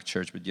Catholic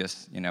Church, but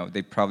just,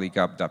 they probably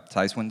got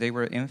baptized when they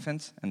were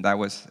infants, and that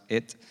was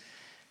it.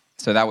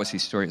 So that was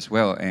his story as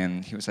well.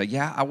 And he was like,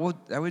 yeah, I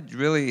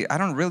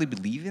don't really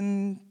believe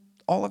in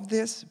all of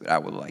this, but I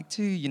would like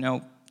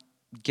to,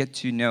 get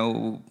to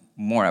know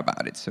more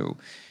about it. So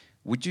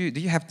do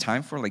you have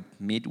time for like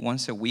meet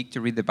once a week to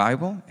read the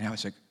Bible? And I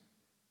was like,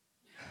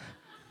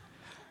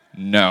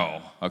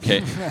 no,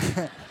 okay.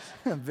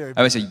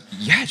 I was like,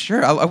 yeah,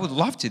 sure, I would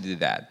love to do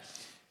that.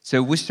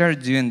 So we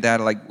started doing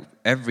that like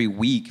every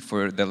week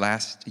for the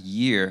last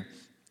year.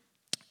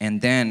 And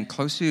then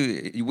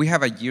we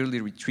have a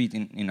yearly retreat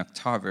in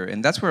October,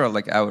 and that's where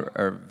like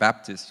our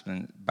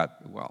baptisms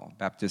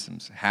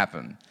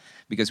happen,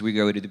 because we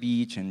go to the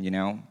beach, and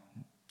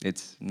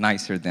it's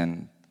nicer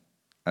than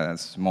a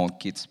small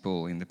kids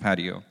pool in the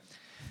patio.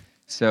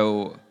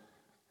 So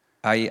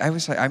I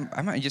was like,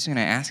 I'm just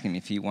gonna ask him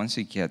if he wants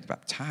to get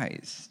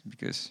baptized,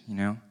 because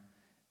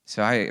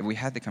So we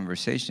had the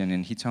conversation,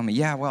 and he told me,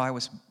 yeah, well, I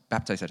was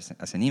baptized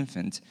as an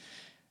infant,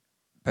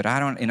 but I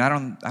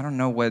don't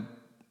know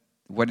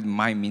what it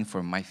might mean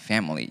for my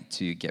family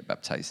to get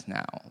baptized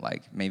now,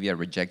 like maybe a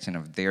rejection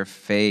of their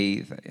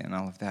faith and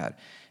all of that.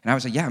 And I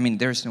was like, yeah, I mean,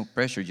 there's no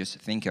pressure, just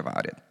think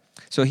about it.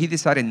 So he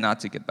decided not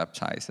to get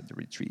baptized at the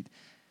retreat.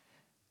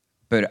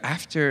 But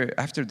after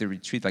the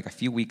retreat, like a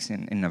few weeks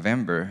in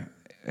November,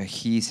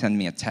 he sent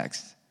me a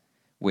text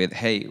with,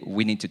 hey,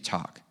 we need to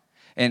talk.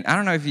 And I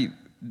don't know if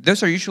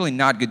those are usually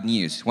not good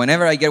news.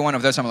 Whenever I get one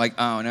of those, I'm like,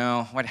 oh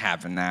no, what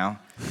happened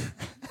now?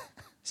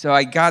 So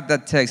I got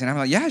that text, and I'm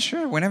like, yeah,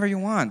 sure, whenever you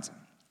want.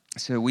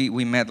 So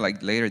we met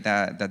like later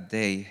that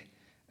day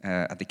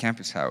at the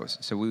campus house.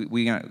 So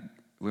we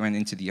went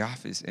into the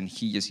office, and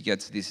he just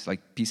gets this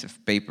like piece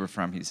of paper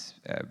from his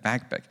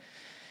backpack.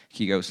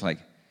 He goes like,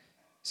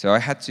 so I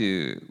had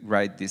to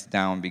write this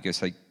down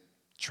because I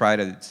tried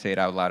to say it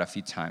out loud a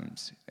few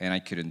times, and I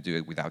couldn't do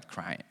it without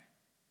crying.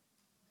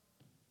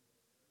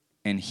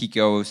 And he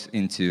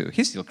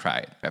still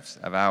cried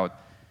about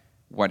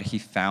what he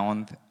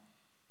found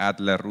at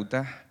La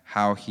Ruta,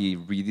 how he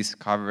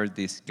rediscovered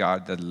this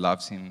God that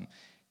loves him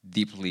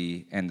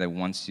deeply and that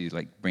wants to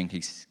like bring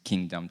his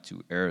kingdom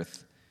to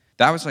earth.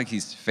 That was like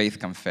his faith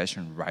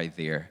confession right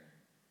there.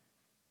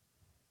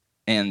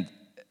 And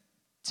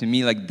to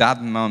me, like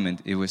that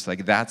moment, it was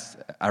like, that's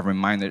a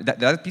reminder.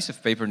 That piece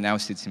of paper now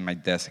sits in my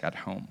desk at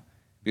home,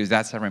 because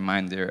that's a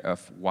reminder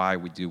of why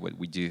we do what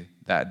we do,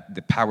 that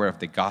the power of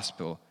the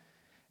gospel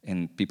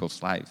in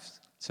people's lives.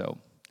 So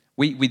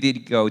we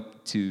did go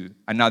to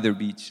another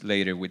beach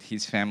later with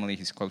his family,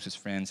 his closest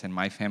friends, and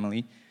my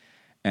family,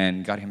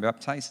 and got him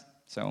baptized.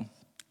 So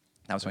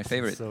that was my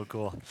favorite. So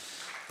cool.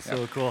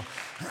 So cool.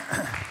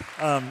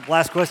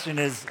 Last question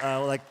is,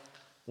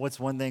 what's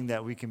one thing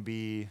that we can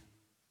be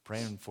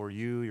praying for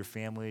you, your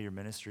family, your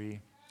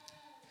ministry?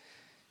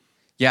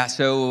 Yeah,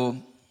 so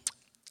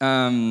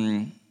a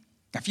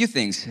few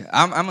things.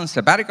 I'm on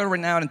sabbatical right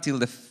now until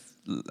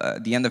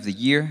the end of the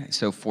year,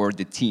 so for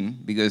the team,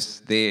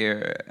 because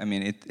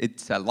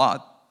it's a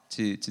lot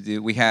to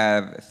do. We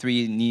have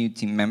 3 new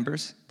team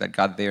members that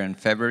got there in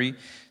February,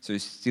 so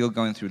it's still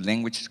going through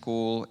language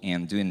school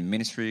and doing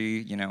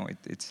ministry,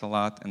 it's a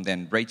lot. And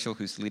then Rachel,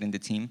 who's leading the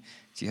team,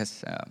 she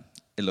has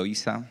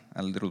Eloisa,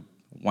 a little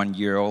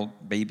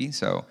 1-year-old baby,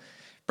 so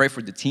pray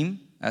for the team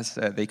as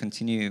they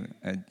continue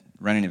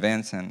running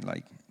events and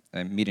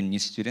meeting new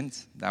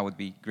students. That would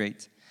be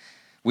great.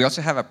 We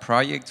also have a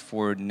project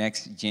for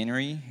next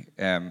January.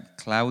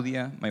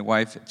 Claudia, my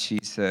wife,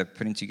 she's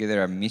putting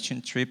together a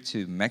mission trip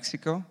to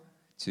Mexico,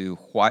 to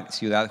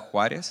Ciudad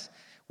Juárez,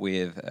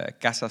 with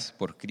Casas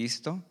por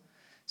Cristo.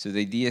 So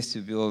the idea is to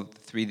build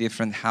 3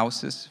 different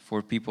houses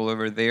for people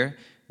over there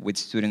with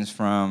students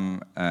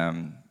from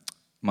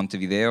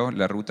Montevideo,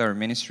 La Ruta, our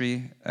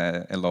ministry,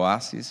 El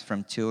Oasis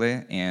from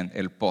Chile, and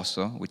El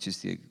Pozo, which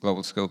is the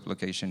Global Scope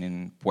location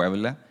in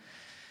Puebla.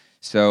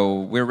 So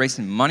we're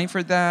raising money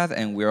for that,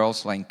 and we're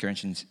also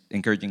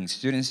encouraging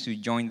students to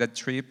join that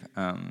trip.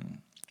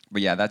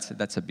 But yeah,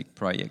 that's a big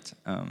project.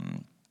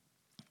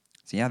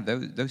 So yeah,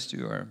 those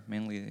 2 are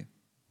mainly,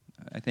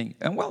 I think,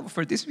 and well,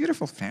 for this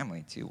beautiful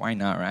family too. Why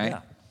not, right?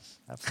 Yeah,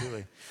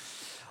 absolutely.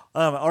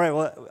 All right,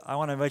 well, I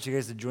want to invite you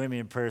guys to join me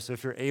in prayer. So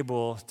if you're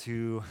able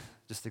to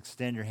just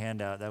extend your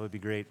hand out, that would be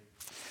great.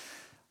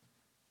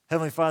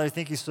 Heavenly Father,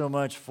 thank you so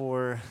much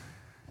for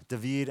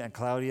David and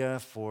Claudia,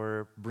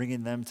 for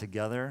bringing them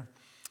together,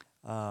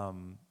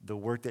 the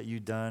work that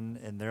you've done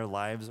in their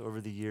lives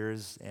over the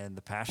years, and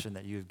the passion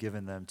that you've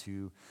given them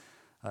to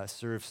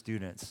serve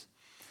students.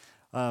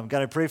 God,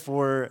 I pray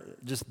for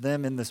just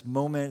them in this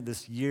moment,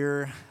 this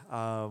year,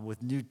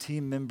 with new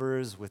team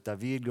members, with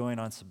David going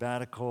on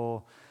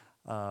sabbatical,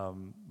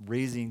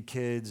 raising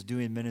kids,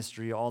 doing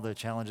ministry, all the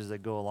challenges that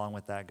go along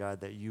with that, God,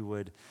 that you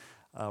would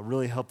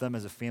really help them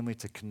as a family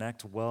to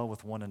connect well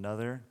with one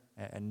another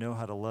and know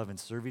how to love and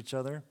serve each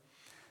other,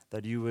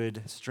 that you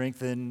would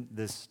strengthen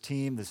this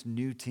team, this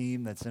new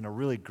team that's in a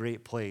really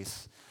great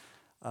place.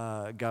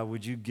 God,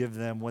 would you give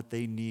them what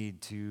they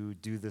need to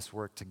do this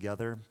work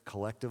together,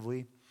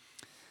 collectively?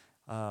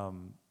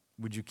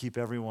 Would you keep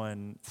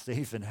everyone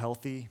safe and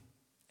healthy?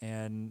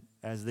 And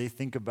as they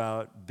think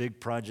about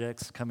big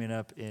projects coming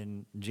up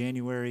in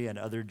January and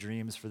other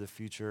dreams for the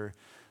future,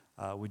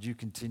 Would you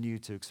continue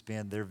to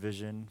expand their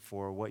vision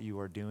for what you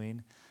are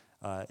doing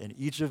in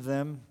each of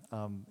them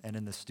and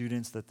in the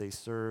students that they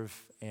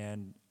serve,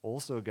 and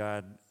also,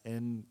 God,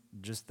 in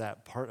just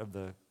that part of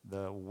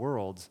the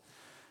world,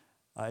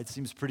 it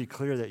seems pretty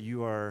clear that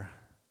you are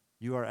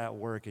at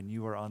work and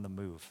you are on the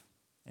move.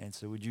 And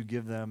so would you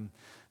give them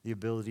the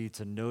ability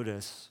to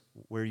notice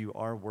where you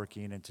are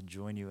working and to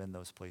join you in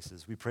those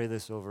places? We pray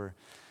this over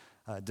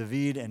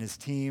David and his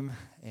team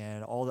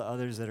and all the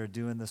others that are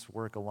doing this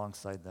work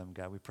alongside them,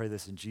 God. We pray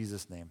this in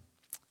Jesus' name.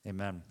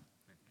 Amen.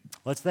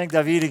 Let's thank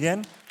David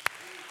again.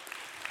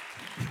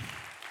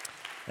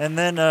 And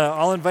then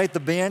I'll invite the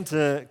band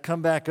to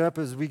come back up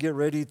as we get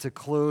ready to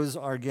close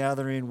our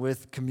gathering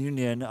with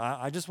communion.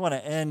 I just want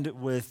to end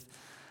with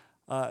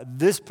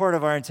this part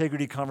of our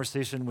integrity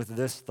conversation with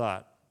this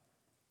thought.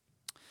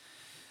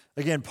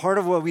 Again, part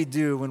of what we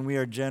do when we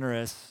are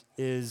generous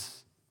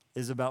is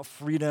about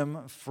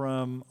freedom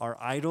from our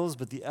idols,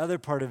 but the other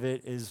part of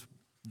it is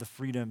the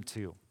freedom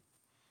to,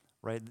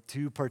 right?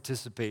 To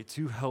participate,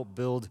 to help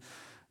build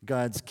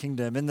God's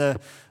kingdom.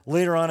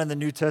 Later on in the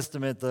New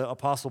Testament, the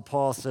Apostle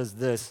Paul says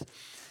this,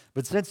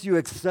 but since you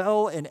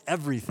excel in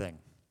everything,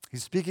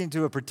 he's speaking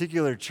to a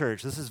particular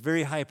church. This is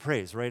very high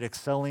praise, right?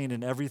 Excelling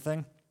in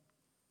everything.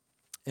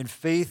 In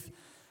faith,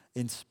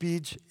 in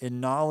speech, in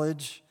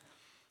knowledge,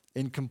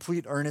 in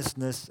complete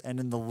earnestness, and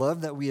in the love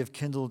that we have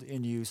kindled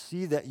in you,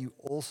 see that you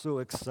also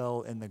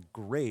excel in the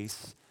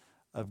grace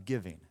of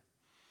giving.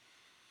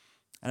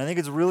 And I think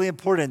it's really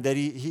important that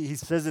he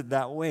says it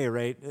that way,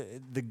 right?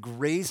 The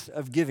grace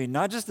of giving.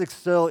 Not just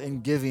excel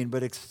in giving,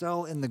 but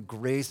excel in the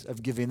grace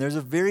of giving. There's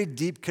a very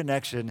deep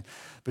connection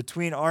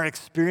between our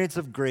experience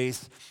of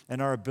grace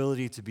and our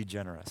ability to be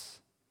generous.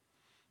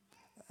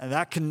 And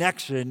that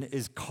connection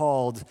is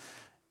called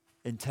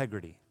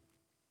integrity.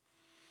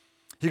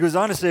 He goes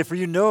on to say, for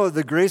you know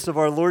the grace of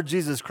our Lord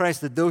Jesus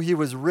Christ, that though he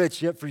was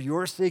rich, yet for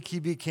your sake he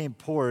became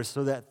poor,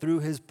 so that through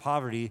his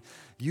poverty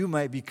you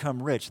might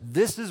become rich.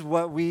 This is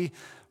what we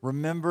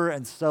remember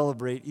and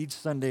celebrate each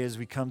Sunday as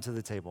we come to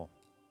the table.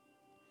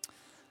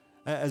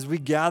 As we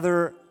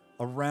gather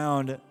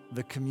around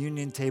the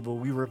communion table,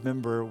 we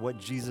remember what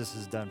Jesus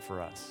has done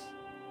for us.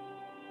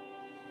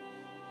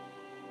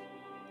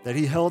 That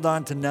he held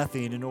on to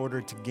nothing in order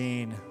to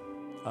gain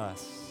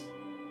us.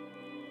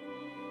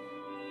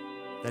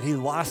 That he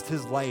lost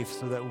his life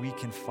so that we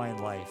can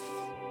find life.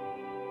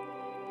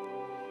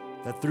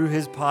 That through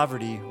his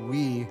poverty,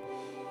 we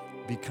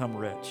become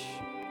rich.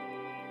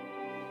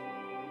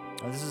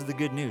 Now, this is the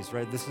good news,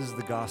 right? This is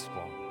the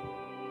gospel.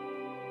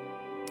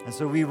 And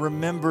so we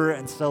remember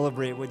and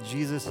celebrate what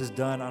Jesus has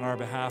done on our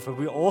behalf, but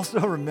we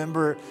also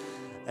remember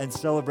and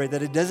celebrate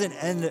that it doesn't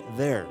end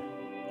there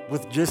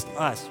with just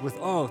us, with,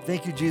 oh,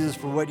 thank you, Jesus,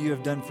 for what you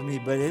have done for me,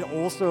 but it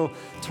also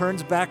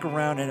turns back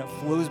around and it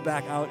flows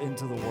back out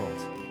into the world.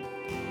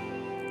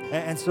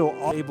 And so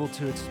all able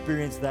to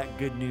experience that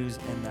good news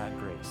and that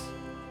grace.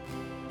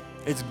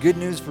 It's good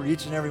news for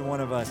each and every one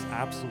of us,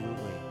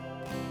 absolutely.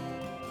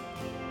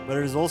 But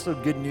it is also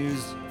good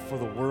news for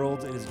the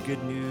world. It is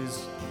good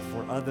news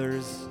for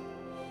others.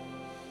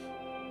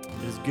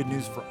 It is good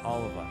news for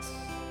all of us.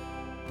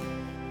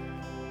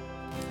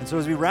 And so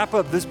as we wrap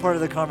up this part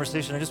of the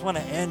conversation, I just want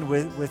to end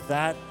with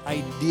that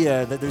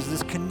idea that there's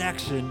this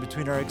connection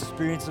between our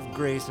experience of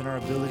grace and our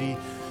ability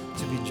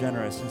to be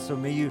generous. And so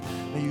may you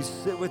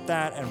sit with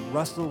that and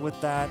wrestle with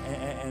that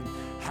and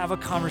have a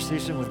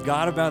conversation with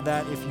God about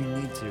that if you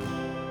need to.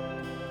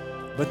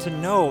 But to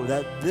know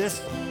that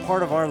this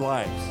part of our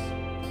lives,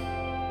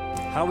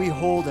 how we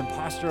hold and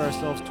posture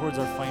ourselves towards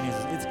our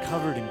finances, it's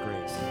covered in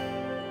grace,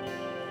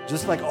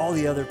 just like all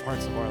the other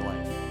parts of our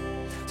life.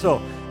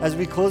 So as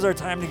we close our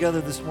time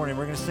together this morning,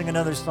 we're going to sing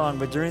another song,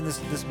 but during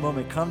this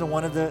moment, come to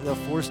one of the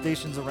 4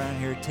 stations around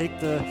here, take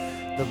the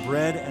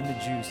bread and the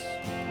juice,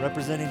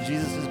 representing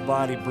Jesus'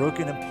 body,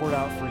 broken and poured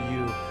out for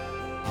you.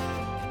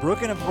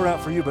 Broken and poured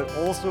out for you, but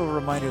also a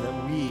reminder that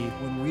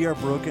when we are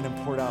broken and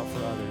poured out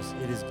for others,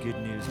 it is good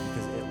news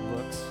because it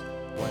looks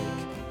like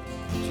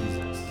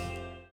Jesus.